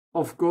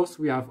Of course,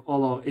 we have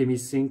all our Amy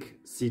Sync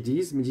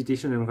CDs,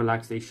 meditation and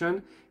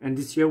relaxation. And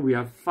this year we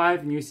have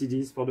 5 new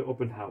CDs for the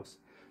open house.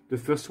 The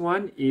first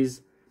one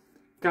is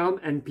Calm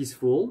and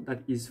Peaceful,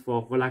 that is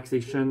for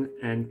relaxation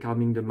and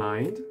calming the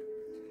mind.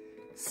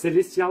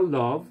 Celestial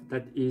Love,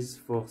 that is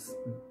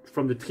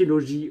from the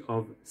trilogy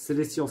of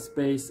Celestial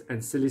Space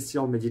and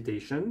Celestial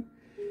Meditation.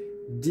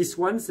 This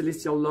one,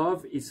 Celestial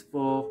Love, is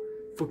for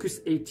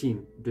Focus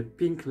 18, the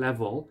pink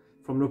level,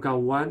 from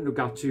local 1,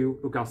 local 2,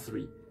 local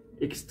 3.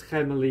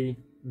 Extremely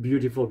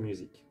beautiful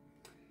music.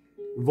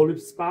 Volume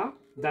Spa,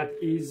 that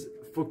is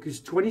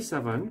Focus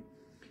 27.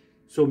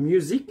 So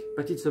music,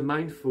 but it's a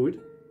mind food,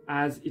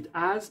 as it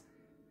has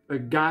a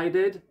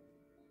guided,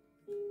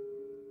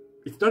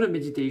 it's not a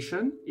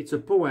meditation, it's a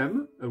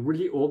poem, a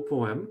really old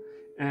poem,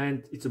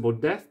 and it's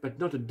about death, but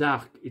not a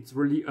dark, it's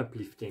really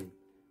uplifting.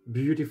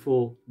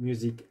 Beautiful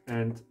music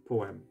and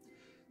poem.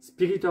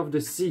 Spirit of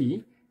the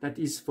Sea, that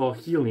is for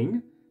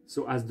healing,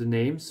 so as the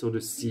name, so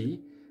the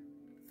sea.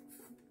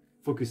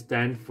 Focus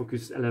 10,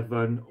 Focus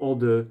 11, all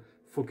the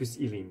focus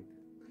healing.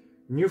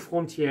 New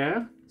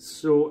Frontier,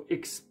 so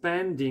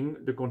expanding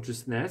the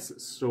consciousness,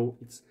 so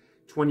it's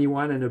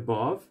 21 and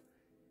above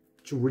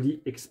to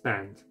really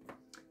expand.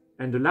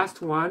 And the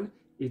last one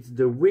is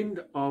the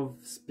Wind of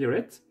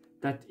Spirit,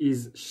 that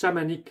is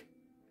shamanic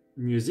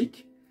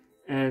music.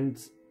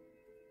 And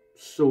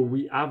so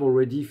we have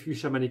already a few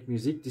shamanic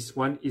music. This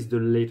one is the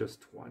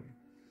latest one.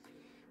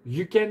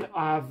 You can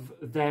have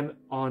them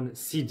on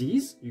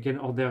CDs. You can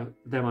order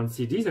them on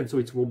CDs, and so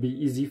it will be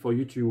easy for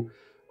you to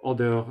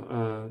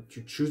order,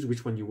 to choose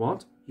which one you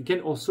want. You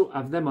can also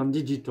have them on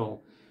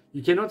digital.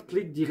 You cannot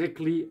click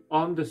directly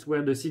on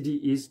where the CD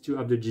is to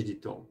have the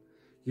digital.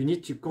 You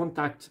need to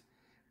contact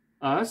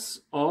us,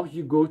 or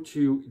you go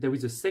to, there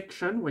is a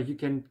section where you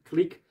can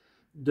click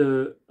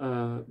the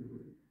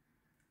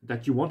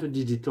that you want a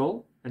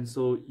digital, and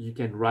so you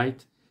can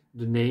write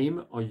the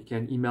name or you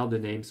can email the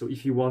name. So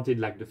if you wanted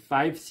like the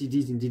 5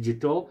 CDs in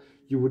digital,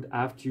 you would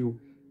have to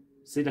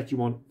say that you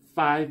want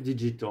 5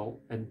 digital,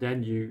 and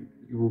then you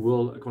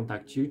will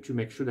contact you to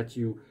make sure that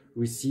you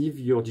receive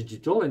your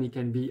digital, and it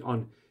can be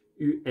on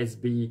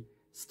USB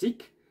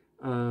stick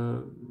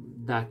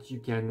that you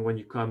can, when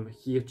you come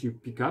here, to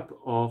pick up,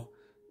 or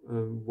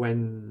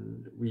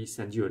when we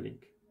send you a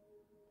link.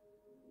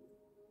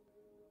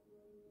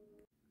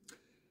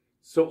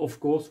 So of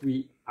course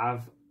we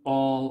have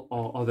all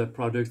our other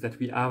products that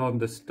we have on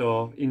the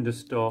store, in the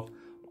store,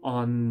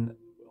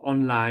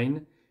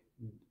 online,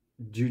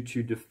 due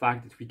to the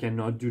fact that we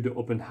cannot do the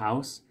open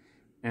house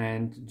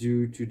and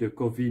due to the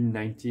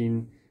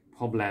COVID-19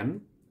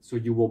 problem. So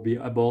you will be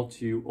able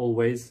to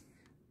always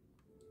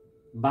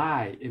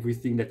buy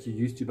everything that you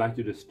used to buy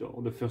to the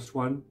store. The first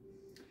one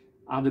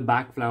are the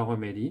back flower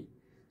remedy.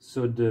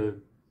 So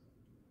the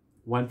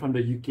one from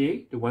the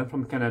UK, the one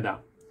from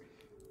Canada.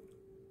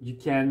 You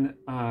can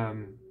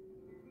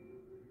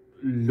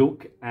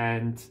look,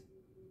 and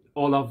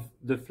all of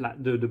the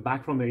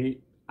back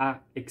remedy are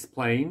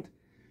explained,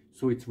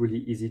 so it's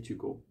really easy to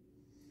go.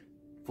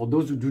 For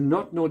those who do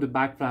not know the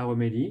back flower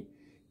remedy,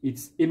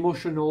 it's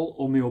emotional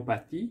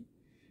homeopathy,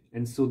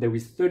 and so there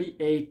is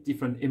 38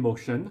 different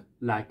emotions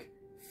like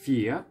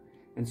fear,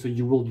 and so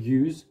you will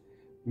use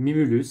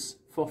Mimulus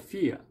for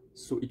fear,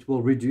 so it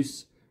will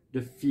reduce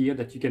the fear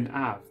that you can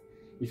have.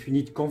 If you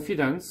need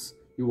confidence,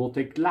 you will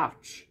take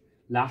Larch.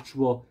 Larch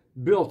will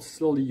build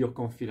slowly your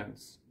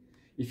confidence.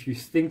 If you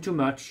think too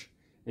much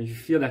and you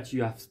feel that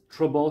you have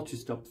trouble to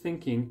stop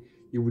thinking,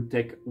 you would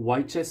take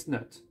white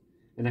chestnut,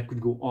 and I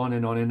could go on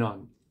and on and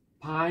on.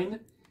 Pine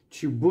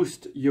to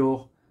boost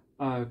your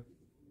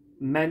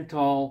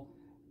mental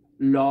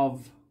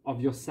love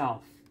of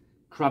yourself.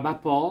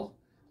 Crabapple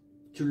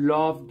to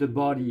love the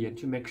body and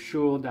to make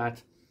sure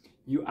that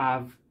you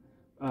have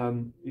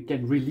you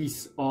can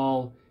release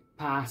all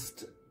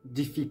past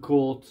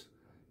difficult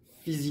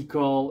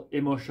physical,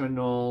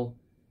 emotional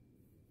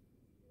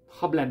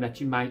problem that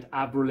you might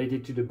have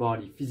related to the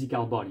body,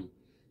 physical body.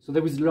 So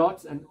there is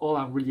lots, and all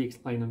are really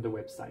explained on the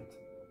website.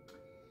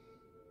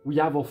 We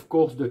have, of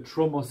course, the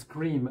Tromos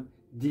cream.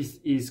 This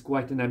is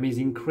quite an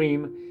amazing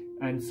cream,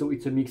 and so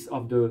it's a mix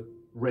of the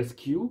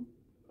rescue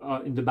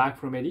in the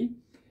back remedy,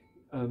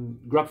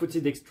 grapefruit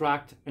seed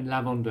extract, and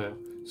lavender.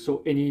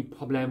 So any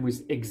problem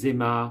with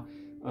eczema,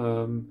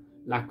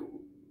 like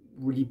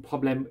really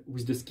problem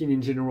with the skin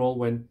in general,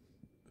 when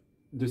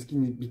the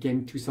skin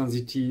became too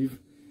sensitive,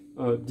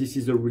 this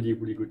is a really,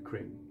 really good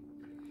cream.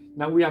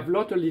 Now we have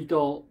lot of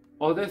little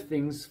other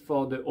things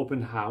for the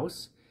open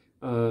house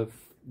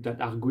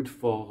that are good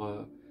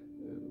for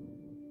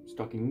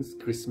stockings,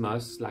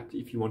 Christmas, like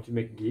if you want to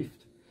make a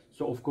gift.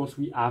 So of course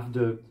we have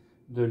the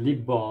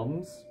lip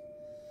balms.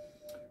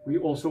 We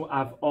also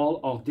have all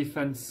our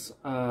defense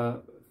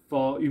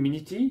for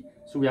immunity.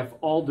 So we have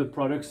all the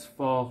products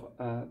for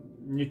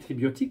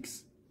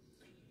nutribiotics.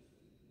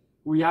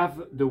 We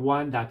have the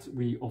one that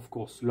we of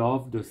course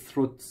love, the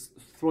throat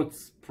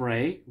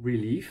spray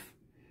relief,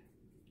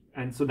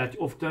 and so that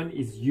often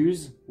is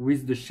used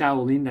with the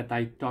Shaolin that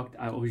I talked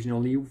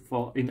originally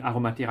for in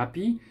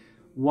aromatherapy.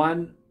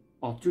 1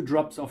 or 2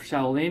 drops of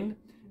Shaolin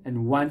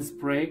and 1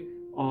 spray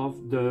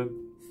of the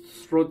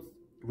throat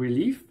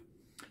relief,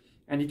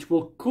 and it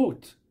will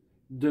coat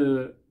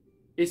the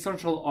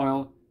essential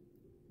oil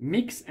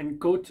mix and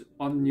coat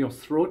on your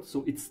throat,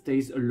 so it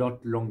stays a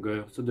lot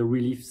longer, so the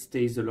relief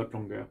stays a lot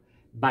longer.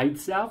 By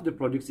itself, the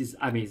product is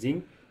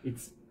amazing.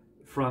 It's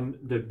from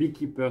the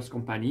Beekeepers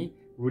company,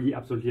 really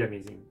absolutely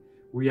amazing.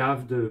 We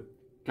have the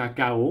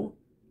cacao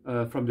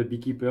from the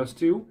Beekeepers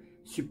too,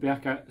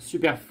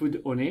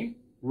 superfood honey,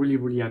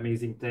 really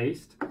amazing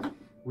taste.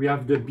 We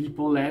have the bee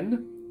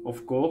pollen,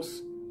 of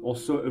course,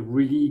 also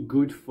really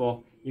good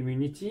for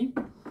immunity.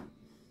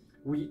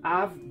 We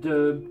have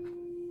the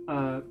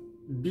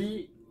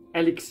bee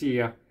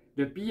elixir.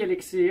 The bee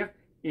elixir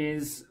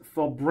is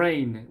for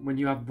brain, when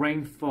you have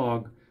brain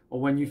fog, or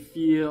when you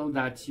feel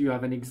that you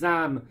have an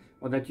exam,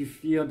 or that you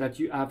feel that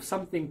you have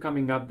something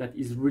coming up that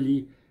is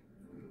really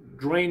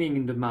draining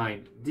in the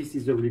mind. This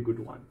is a really good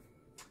one.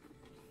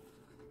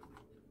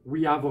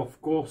 We have,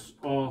 of course,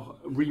 our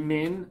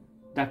Remain,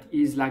 that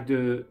is like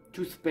the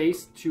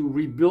toothpaste to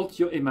rebuild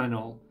your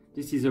enamel.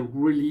 This is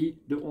really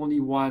the only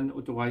one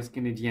authorized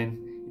Canadian.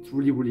 It's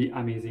really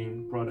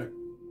amazing product.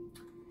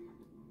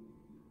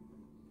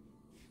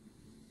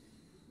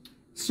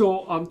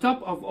 So on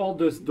top of all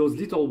those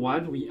little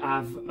ones, we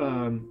have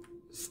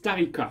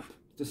Starry Cup.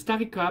 The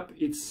Starry Cup,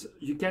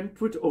 you can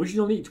put,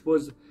 originally it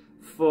was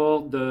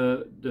for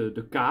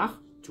the car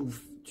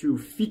to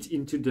fit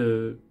into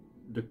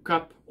the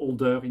cup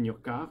holder in your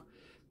car.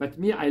 But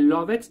me, I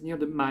love it near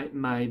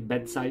my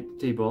bedside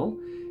table,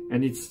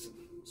 and it's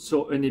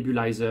so a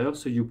nebulizer.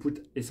 So you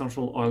put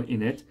essential oil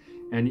in it,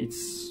 and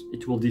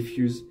it will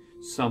diffuse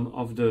some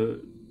of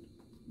the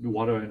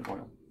water and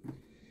oil.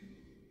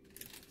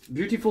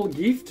 Beautiful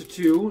gift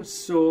too.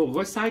 So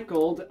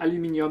recycled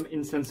aluminum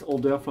incense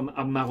holder from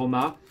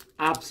Aromansse.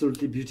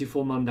 Absolutely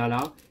beautiful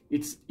mandala.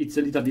 It's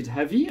a little bit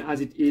heavy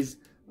as it is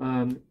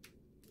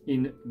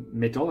in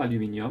metal,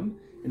 aluminum.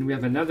 And we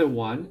have another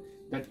one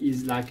that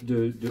is like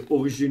the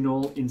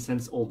original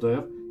incense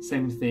holder.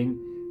 Same thing,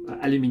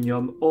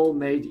 aluminum, all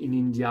made in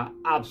India.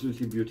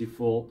 Absolutely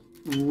beautiful,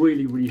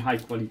 really high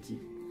quality.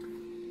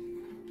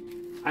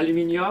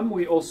 Aluminum,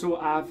 we also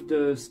have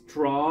the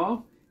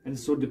straw, and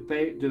so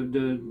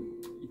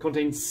it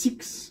contains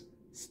 6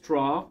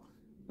 straw,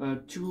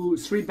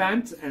 3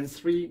 bent and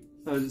 3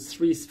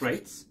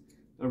 straights.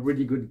 A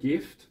really good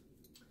gift.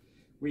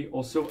 We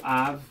also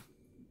have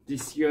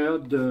this year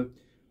the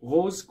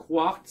rose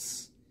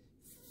quartz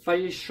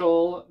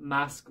facial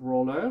mask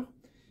roller,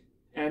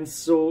 and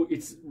so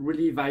it's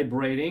really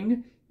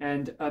vibrating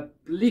and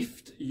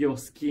uplift your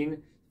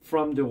skin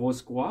from the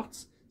rose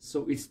quartz.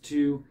 So it's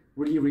to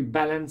really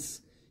rebalance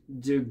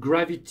the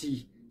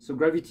gravity. So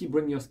gravity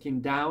bring your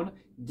skin down.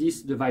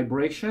 The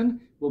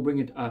vibration will bring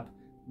it up.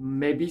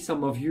 Maybe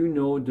some of you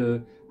know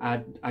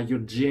at your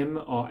gym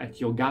or at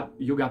your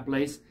yoga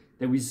place,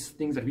 there is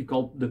things that we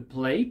call the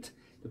plate.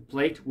 The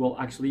plate will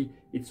actually,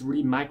 it's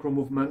really micro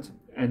movement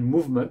and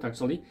movement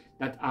actually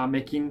that are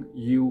making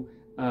you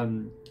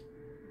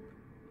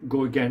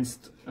go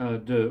against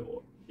the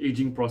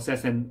aging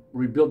process and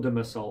rebuild the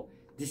muscle.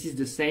 This is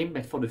the same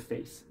but for the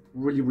face.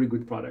 Really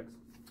good product.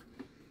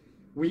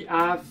 We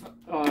have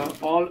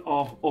all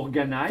our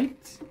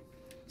orgonite.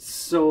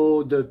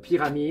 So the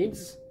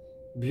pyramids,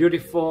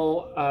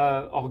 beautiful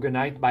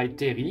orgonite by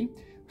Terry.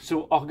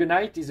 So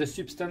orgonite is a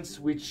substance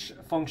which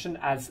functions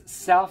as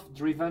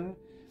self-driven,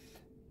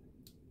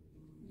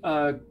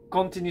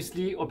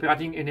 continuously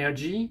operating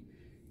energy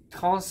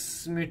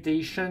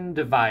transmutation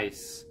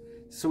device.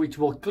 So it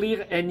will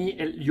clear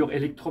your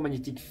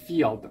electromagnetic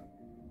field,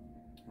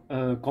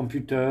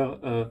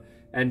 computer,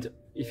 and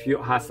if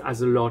you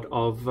has a lot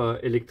of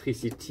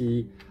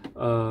electricity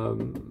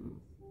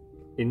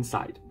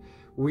inside.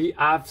 We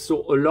have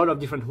so a lot of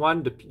different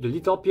ones, the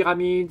little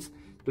pyramids,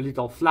 the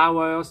little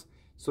flowers,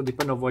 so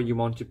depend on where you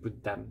want to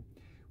put them.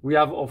 We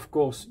have, of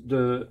course,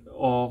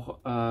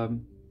 our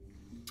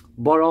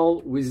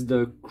bottle with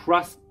the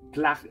quartz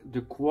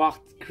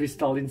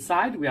crystal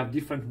inside. We have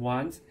different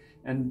ones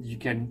and you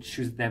can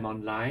choose them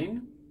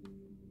online.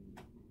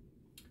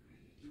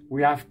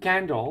 We have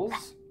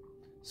candles.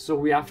 So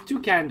we have 2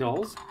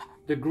 candles.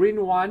 The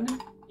green one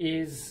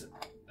is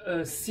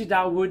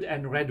cedar wood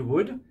and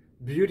redwood.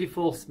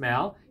 Beautiful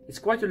smell. It's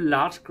quite a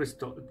large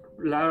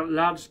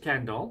large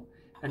candle.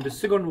 And the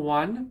second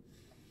one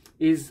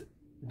is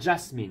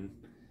jasmine.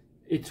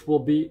 It will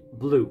be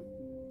blue.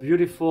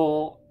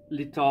 Beautiful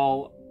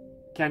little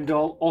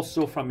candle,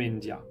 also from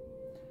India.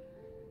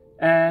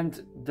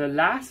 And the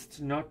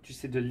last, not to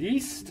say the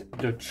least,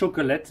 the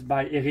chocolate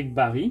by Eric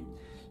Barry.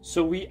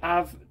 So we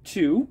have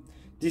 2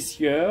 this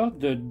year,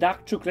 the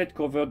dark chocolate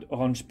covered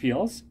orange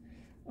peels,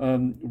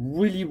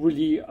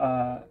 really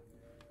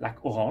like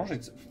orange.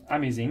 It's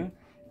amazing.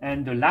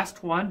 And the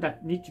last one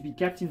that needs to be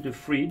kept in the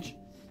fridge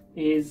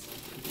is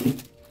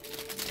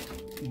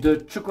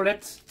the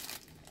chocolate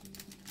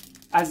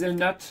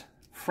hazelnut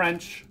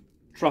French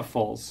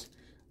truffles.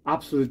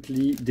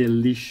 Absolutely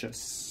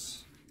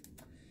delicious.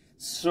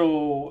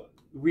 So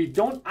we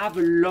don't have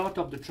a lot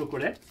of the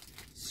chocolate,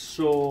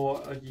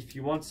 so if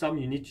you want some,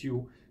 you need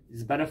to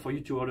it's better for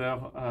you to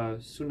order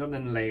sooner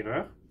than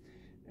later.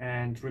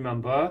 And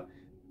remember,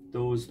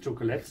 those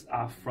chocolates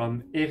are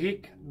from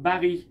Eric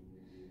Barry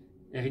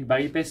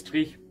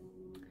Pastry,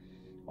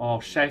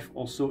 or chef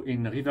also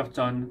in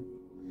Riverton.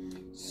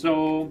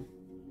 So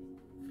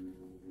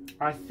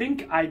I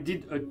think I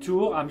did a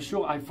tour. I'm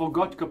sure I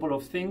forgot a couple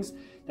of things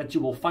that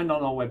you will find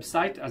on our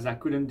website, as I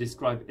couldn't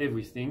describe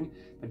everything,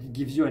 but it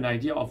gives you an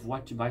idea of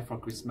what to buy for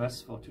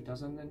Christmas for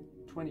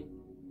 2020.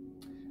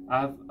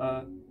 Have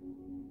a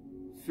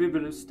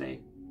fabulous day.